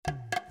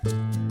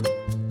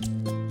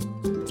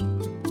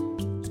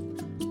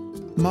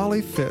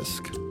Molly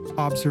Fisk,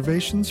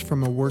 Observations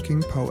from a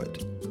Working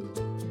Poet.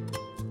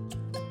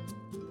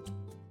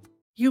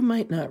 You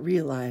might not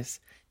realize,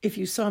 if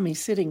you saw me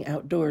sitting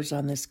outdoors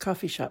on this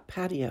coffee shop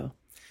patio,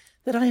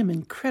 that I am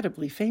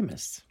incredibly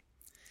famous.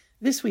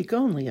 This week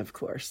only, of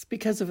course,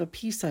 because of a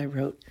piece I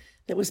wrote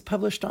that was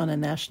published on a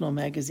national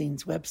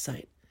magazine's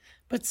website.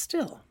 But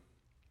still.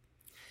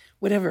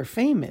 Whatever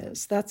fame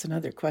is, that's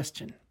another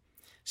question.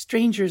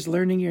 Strangers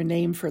learning your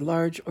name for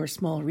large or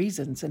small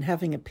reasons and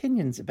having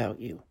opinions about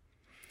you.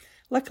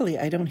 Luckily,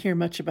 I don't hear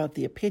much about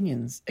the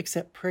opinions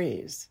except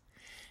praise.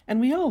 And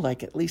we all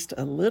like at least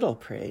a little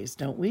praise,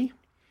 don't we?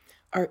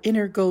 Our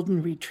inner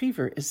golden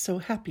retriever is so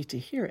happy to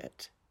hear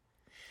it.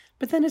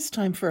 But then it's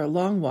time for a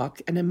long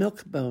walk and a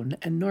milk bone,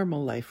 and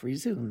normal life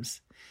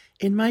resumes.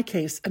 In my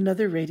case,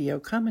 another radio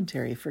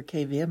commentary for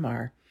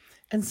KVMR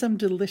and some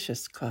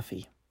delicious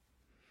coffee.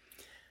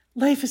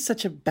 Life is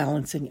such a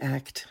balancing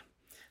act.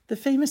 The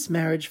famous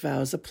marriage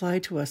vows apply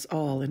to us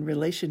all in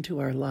relation to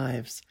our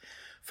lives,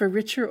 for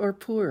richer or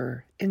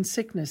poorer, in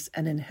sickness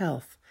and in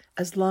health,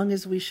 as long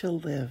as we shall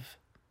live.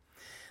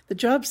 The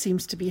job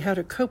seems to be how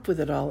to cope with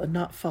it all and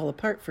not fall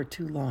apart for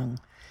too long,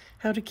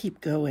 how to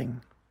keep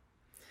going.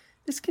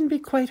 This can be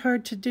quite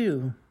hard to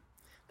do.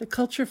 The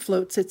culture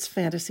floats its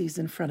fantasies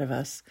in front of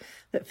us,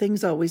 that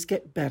things always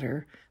get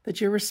better,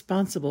 that you're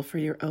responsible for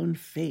your own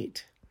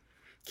fate.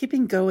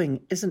 Keeping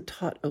going isn't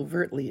taught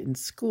overtly in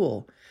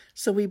school,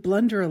 so we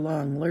blunder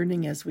along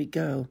learning as we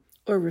go,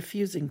 or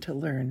refusing to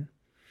learn.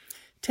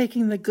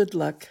 Taking the good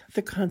luck,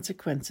 the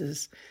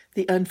consequences,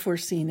 the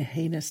unforeseen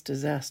heinous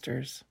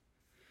disasters.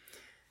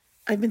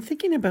 I've been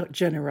thinking about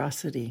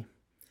generosity,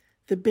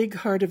 the big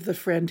heart of the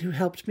friend who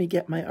helped me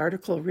get my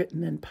article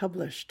written and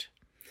published.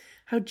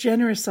 How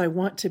generous I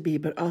want to be,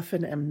 but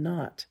often am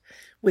not,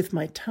 with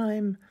my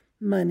time,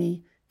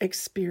 money,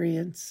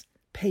 experience,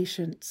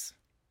 patience.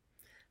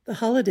 The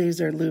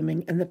holidays are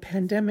looming and the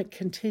pandemic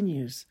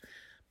continues,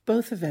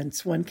 both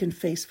events one can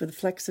face with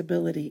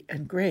flexibility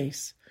and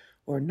grace,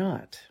 or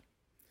not.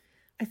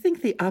 I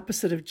think the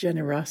opposite of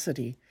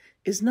generosity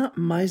is not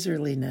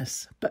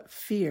miserliness, but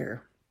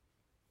fear.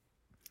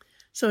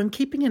 So I'm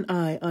keeping an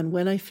eye on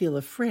when I feel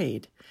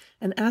afraid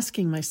and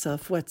asking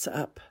myself what's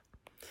up.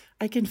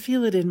 I can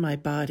feel it in my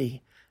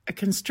body, a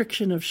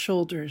constriction of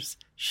shoulders,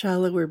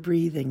 shallower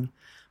breathing,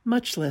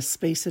 much less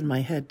space in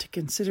my head to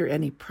consider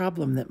any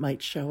problem that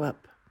might show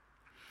up.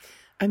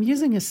 I'm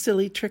using a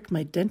silly trick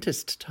my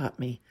dentist taught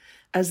me,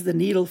 as the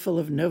needle full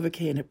of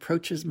Novocaine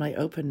approaches my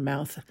open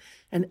mouth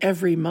and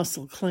every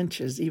muscle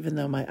clenches even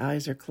though my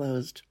eyes are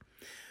closed.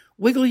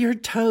 "Wiggle your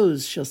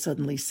toes," she'll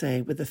suddenly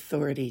say with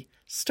authority,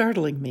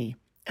 startling me,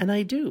 and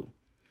I do.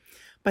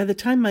 By the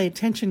time my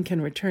attention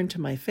can return to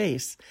my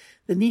face,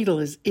 the needle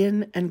is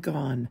in and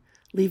gone,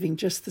 leaving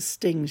just the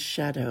sting's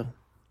shadow.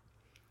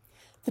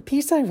 The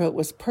piece I wrote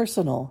was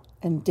personal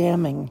and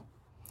damning.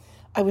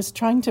 I was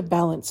trying to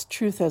balance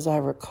truth as I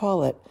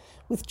recall it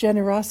with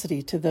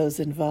generosity to those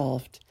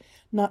involved,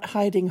 not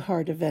hiding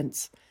hard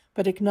events,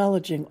 but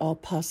acknowledging all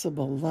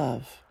possible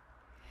love.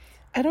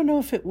 I don't know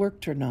if it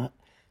worked or not,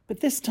 but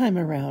this time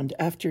around,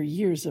 after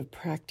years of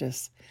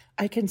practice,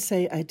 I can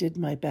say I did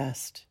my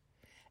best.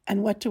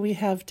 And what do we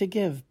have to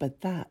give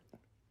but that?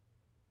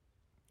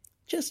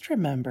 Just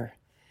remember,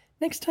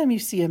 next time you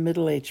see a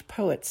middle-aged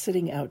poet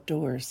sitting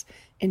outdoors,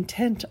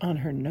 intent on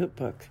her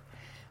notebook,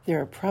 there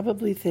are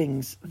probably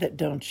things that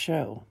don't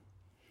show.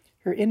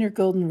 Her inner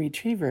golden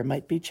retriever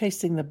might be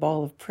chasing the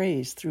ball of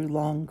praise through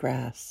long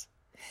grass.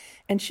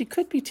 And she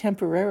could be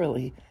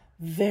temporarily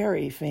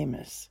very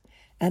famous,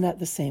 and at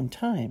the same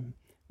time,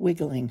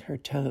 wiggling her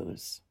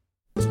toes.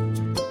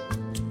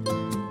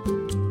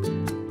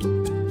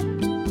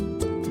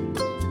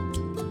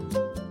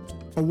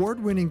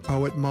 Award-winning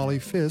poet Molly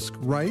Fisk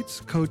writes,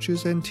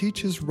 coaches, and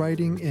teaches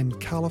writing in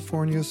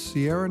California's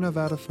Sierra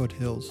Nevada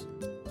foothills.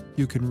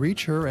 You can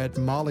reach her at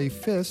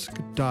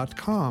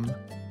mollyfisk.com.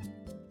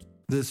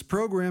 This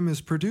program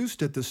is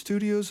produced at the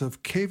studios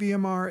of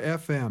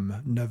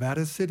KVMR-FM,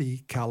 Nevada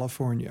City,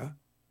 California.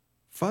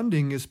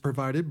 Funding is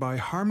provided by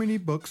Harmony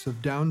Books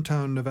of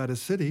downtown Nevada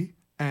City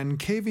and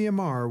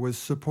KVMR with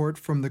support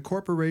from the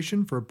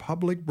Corporation for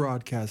Public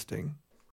Broadcasting.